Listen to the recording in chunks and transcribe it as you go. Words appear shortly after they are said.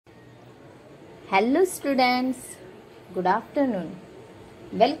Hello students, good afternoon.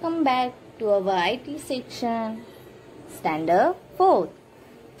 Welcome back to our IT section, Standard 4th,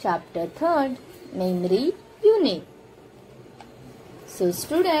 Chapter 3rd, Memory Unit. So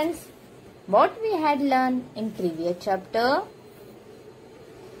students, what we had learned in previous chapter?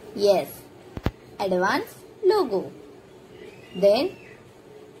 Yes, advanced logo. Then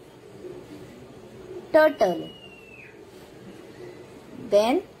turtle.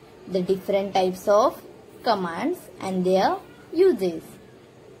 Then the different types of commands and their uses.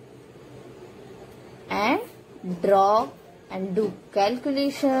 And draw and do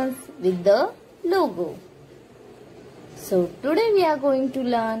calculations with the logo. So today we are going to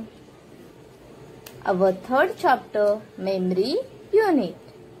learn our third chapter, Memory Unit.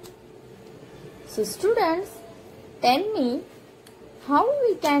 So students, tell me how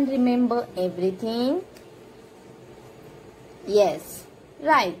we can remember everything? Yes,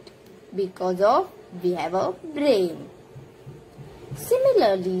 right, because of we have a brain.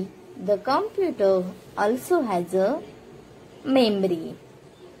 Similarly, the computer also has a memory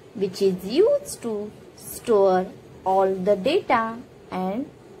which is used to store all the data and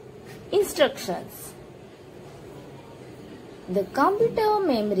instructions. The computer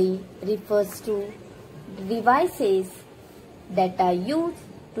memory refers to devices that are used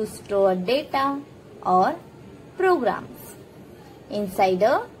to store data or programs inside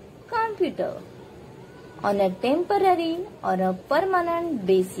a computer on a temporary or a permanent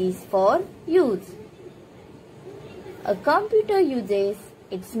basis for use. A computer uses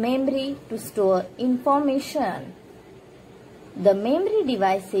its memory to store information. The memory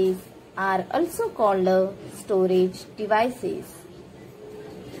devices are also called storage devices.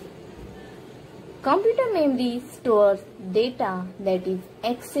 Computer memory stores data that is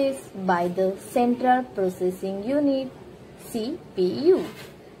accessed by the Central Processing Unit CPU.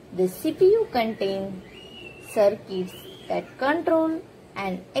 The CPU contains circuits that control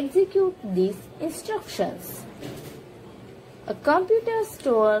and execute these instructions. A computer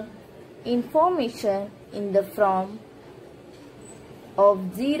stores information in the form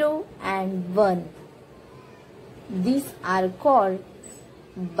of 0 and 1. These are called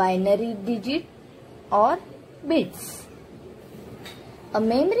binary digits or bits. A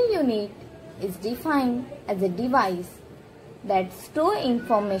memory unit is defined as a device that stores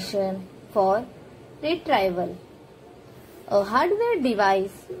information for retrieval. A hardware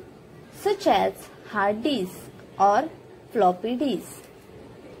device such as hard disk or floppy disk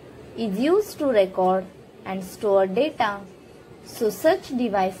is used to record and store data, so such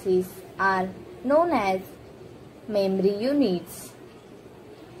devices are known as memory units.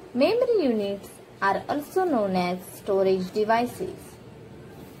 Memory units are also known as storage devices.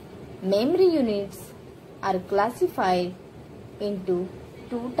 Memory units are classified into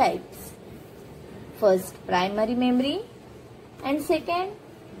two types. First, primary memory and second,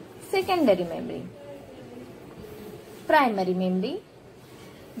 secondary memory. Primary memory.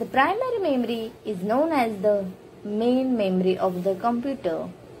 The primary memory is known as the main memory of the computer.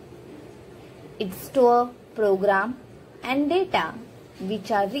 It stores program and data which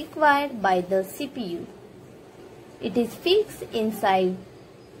are required by the CPU. It is fixed inside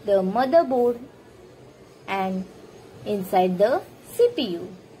the motherboard and inside the CPU.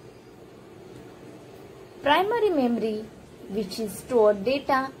 Primary memory, which is stored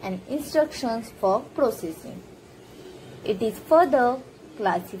data and instructions for processing. It is further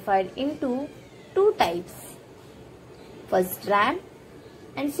classified into two types. First, RAM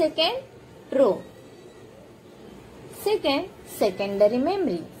and second, ROM. Second, secondary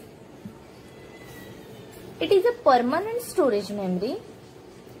memory. It is a permanent storage memory.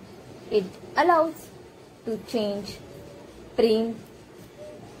 It allows to change, print,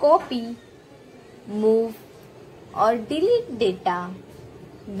 copy, move or delete data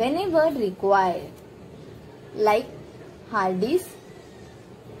whenever required, like hard disk,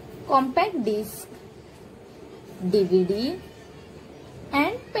 compact disc, DVD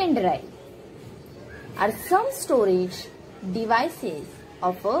and pen drive are some storage devices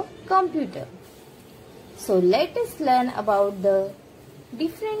of a computer. So let us learn about the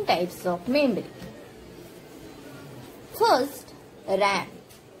different types of memory. First, RAM.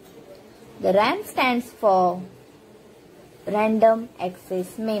 The RAM stands for Random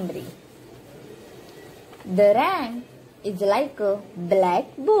Access Memory. The RAM is like a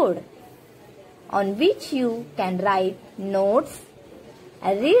blackboard on which you can write notes,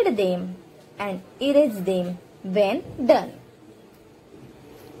 read them and erase them when done.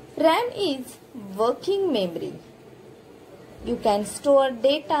 RAM is working memory. You can store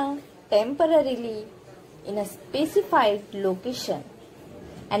data temporarily in a specified location.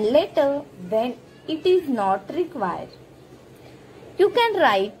 and later when it is not required. You can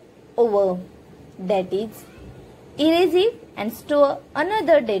write over, that is, erase it and store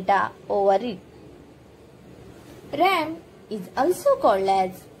another data over it. RAM is also called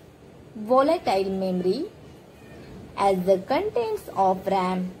as volatile memory, as the contents of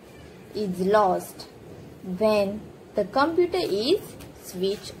RAM is lost when the computer is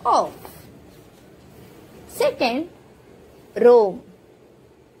switched off. Second, ROM.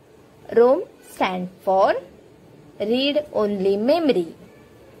 ROM stands for read-only memory.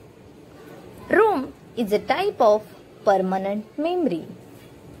 ROM is a type of permanent memory.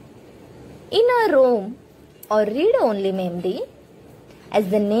 In a ROM or read-only memory, as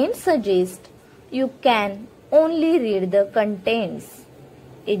the name suggests, you can only read the contents.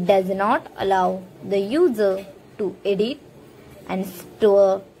 It does not allow the user to edit and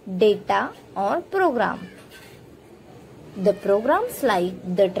store data or program. The programs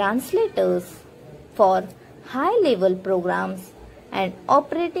like the translators for high-level programs and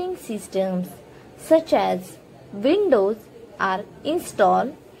operating systems such as Windows are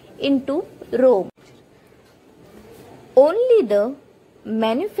installed into ROM. Only the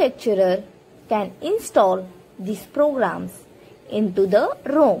manufacturer can install these programs into the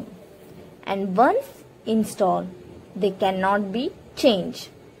ROM, and once installed, they cannot be changed.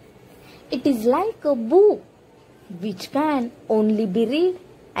 It is like a book which can only be read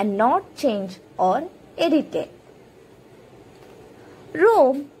and not changed or edited.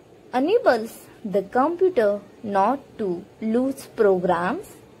 ROM enables the computer not to lose programs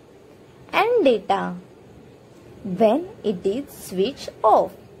and data when it is switched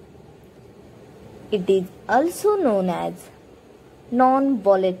off. It is also known as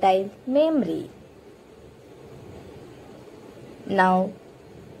non-volatile memory. Now,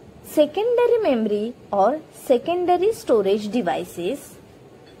 secondary memory or secondary storage devices.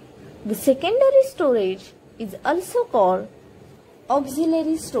 The secondary storage is also called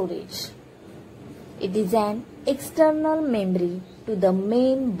auxiliary storage. It is an external memory to the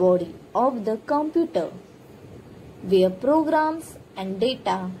main body of the computer, where programs and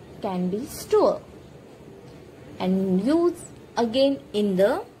data can be stored and used again in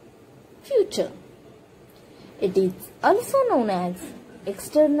the future. It is also known as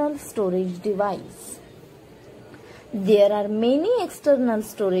external storage device. There are many external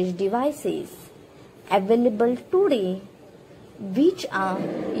storage devices available today which are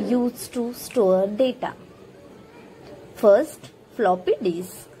used to store data. First, floppy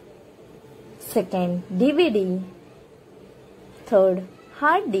disk. Second, DVD. Third,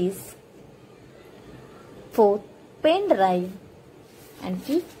 hard disk. Fourth, pen drive. And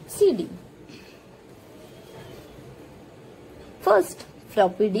fifth, CD. First,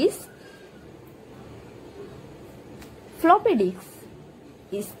 floppy disk. Floppy disk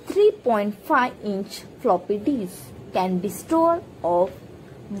is 3.5-inch floppy disk, can be stored of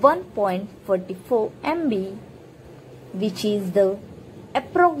 1.44 MB, which is the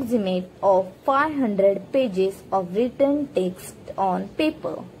approximate of 500 pages of written text on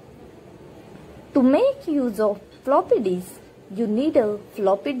paper. To make use of floppy disk, you need a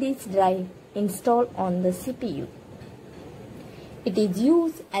floppy disk drive installed on the CPU. It is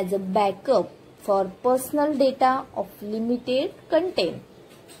used as a backup for personal data of limited content.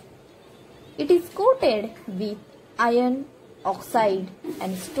 It is coated with iron oxide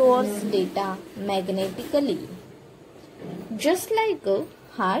and stores data magnetically, just like a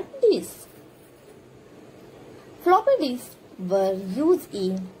hard disk. Floppy disks were used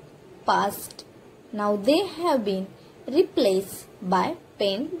in past. Now they have been replaced by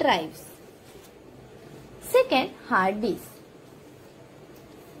pen drives. Second, hard disk.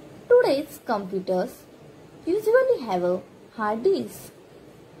 Today's computers usually have a hard disk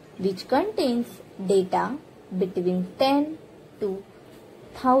which contains data between 10 to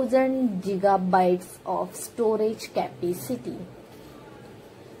 1000 gigabytes of storage capacity.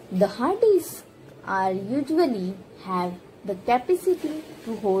 The hard disks are usually have the capacity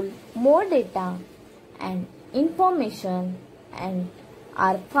to hold more data and information and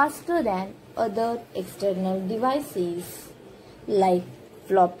are faster than other external devices like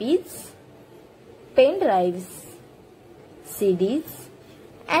floppies, pen drives, CDs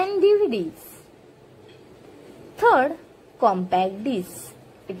and DVDs. Third, compact disc.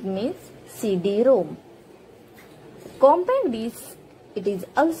 It means CD-ROM. Compact disc, it is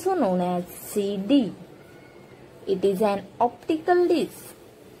also known as CD. It is an optical disc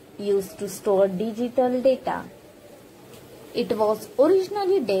used to store digital data. It was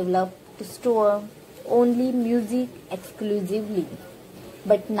originally developed to store only music exclusively,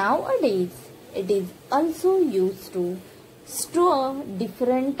 but nowadays it is also used to store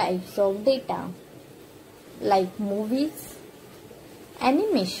different types of data like movies,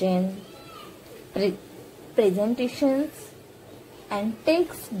 animation, presentations, and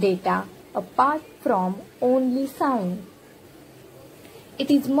text data apart from only sound. It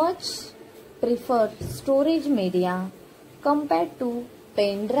is much preferred storage media compared to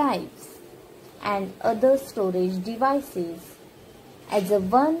pen drives and other storage devices as a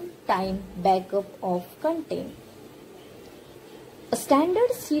one-time backup of content. A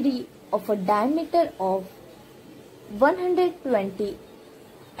standard CD of a diameter of 120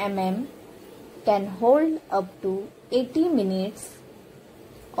 mm can hold up to 80 minutes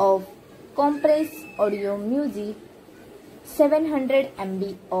of compressed audio music, 700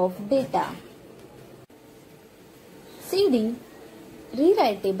 MB of data. CD,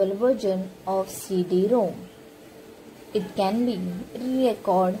 rewritable version of CD-ROM. It can be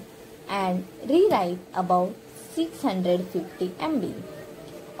re-record and rewrite about 650 MB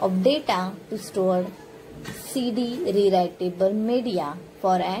of data to store CD rewritable media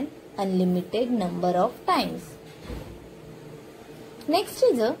for an unlimited number of times. Next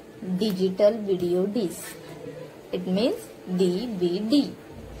is a digital video disc. It means DVD.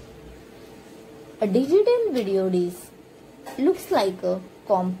 A digital video disc looks like a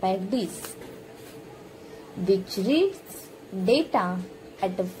compact disc which reads data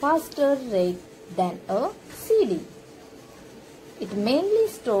at a faster rate than a CD. It mainly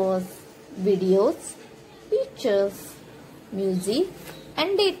stores videos, pictures, music,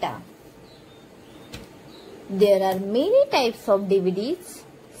 and data. There are many types of DVDs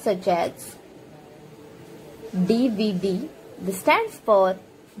such as DVD, that stands for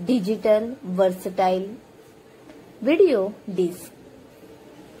Digital Versatile Video Disc.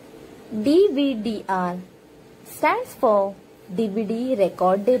 DVD-R stands for DVD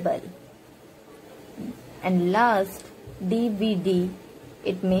Recordable. And last, DVD,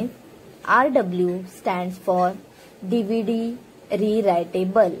 it means RW stands for DVD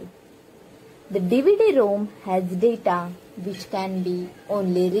Rewritable. The DVD-ROM has data which can be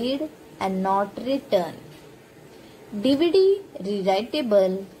only read and not written. DVD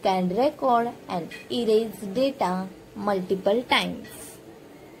Rewritable can record and erase data multiple times.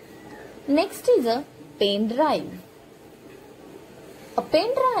 Next is a pen drive. A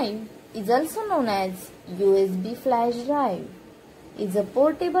pen drive is also known as USB flash drive. Is a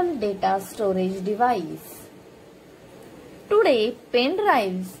portable data storage device. Today, pen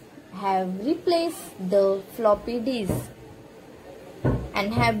drives have replaced the floppy disk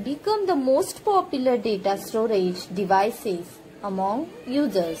and have become the most popular data storage devices among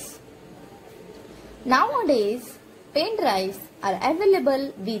users. Nowadays, pen drives are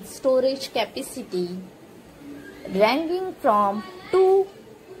available with storage capacity ranging from 2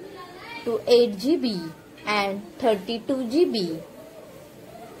 to 8 GB and 32 GB.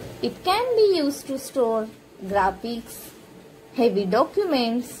 It can be used to store graphics, heavy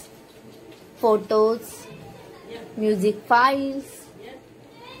documents, photos, music files,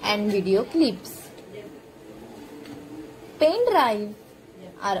 and video clips. Pen drives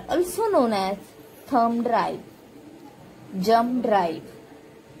are also known as thumb drive, jump drive,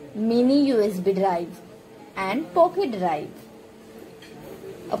 mini USB drive, and pocket drive.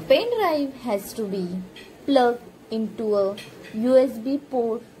 A pen drive has to be plugged into a USB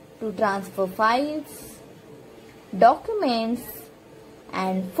port to transfer files, documents,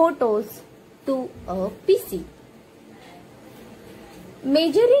 and photos to a PC.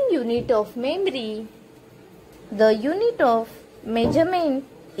 Measuring unit of memory. The unit of measurement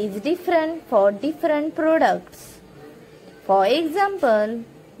is different for different products. For example,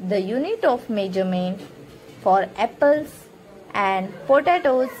 the unit of measurement for apples and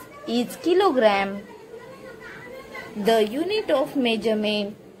potatoes is kilogram. The unit of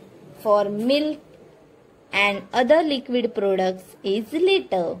measurement for milk and other liquid products is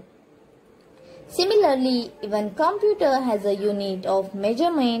liter. Similarly, even computer has a unit of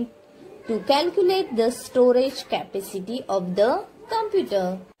measurement to calculate the storage capacity of the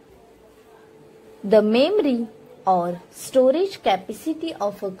computer. The memory or storage capacity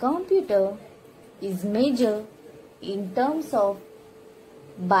of a computer is measured in terms of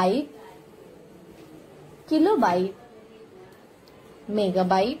byte, kilobyte,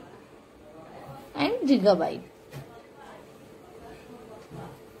 megabyte, and gigabyte.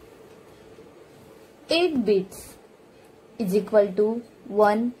 8 bits is equal to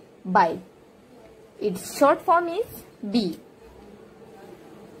 1 byte. Its short form is B.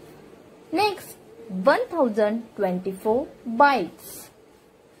 Next, 1024 bytes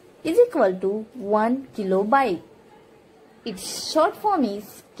is equal to 1 kilobyte. Its short form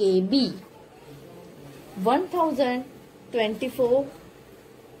is KB. 1000 24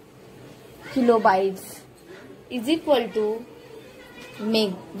 kilobytes is equal to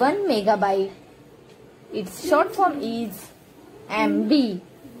 1 megabyte. Its short form is MB.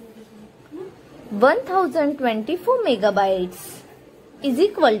 1024 megabytes is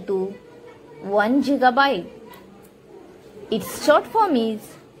equal to 1 gigabyte. Its short form is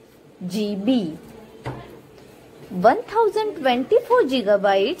GB. 1024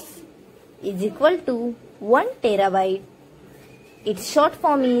 gigabytes is equal to 1 terabyte. Its short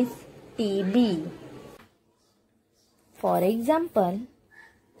form is TB. For example,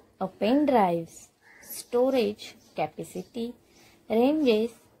 a pen drive's storage capacity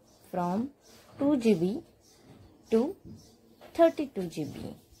ranges from 2 GB to 32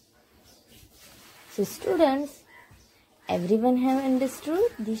 GB. So students, everyone have understood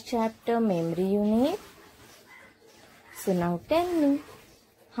this chapter memory unit. So now tell me,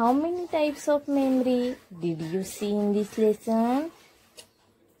 how many types of memory did you see in this lesson?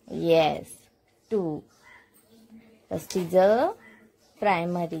 Yes, 2. First is a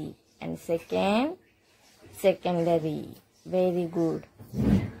primary and second secondary. Very good.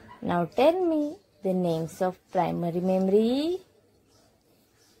 Now tell me the names of primary memory.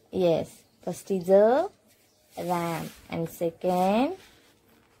 Yes, first is a RAM and second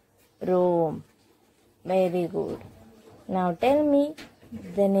ROM. Very good. Now tell me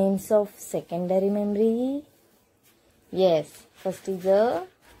the names of secondary memory. Yes, first is a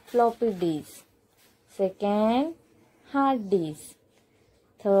floppy disk, second hard disk,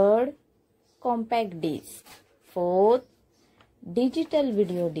 third compact disk, fourth digital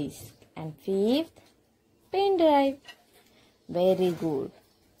video disk, and fifth pen drive. Very good.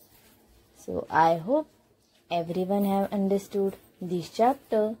 So I hope everyone have understood this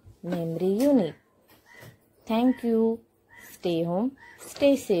chapter memory unit. Thank you. Stay home,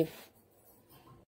 stay safe.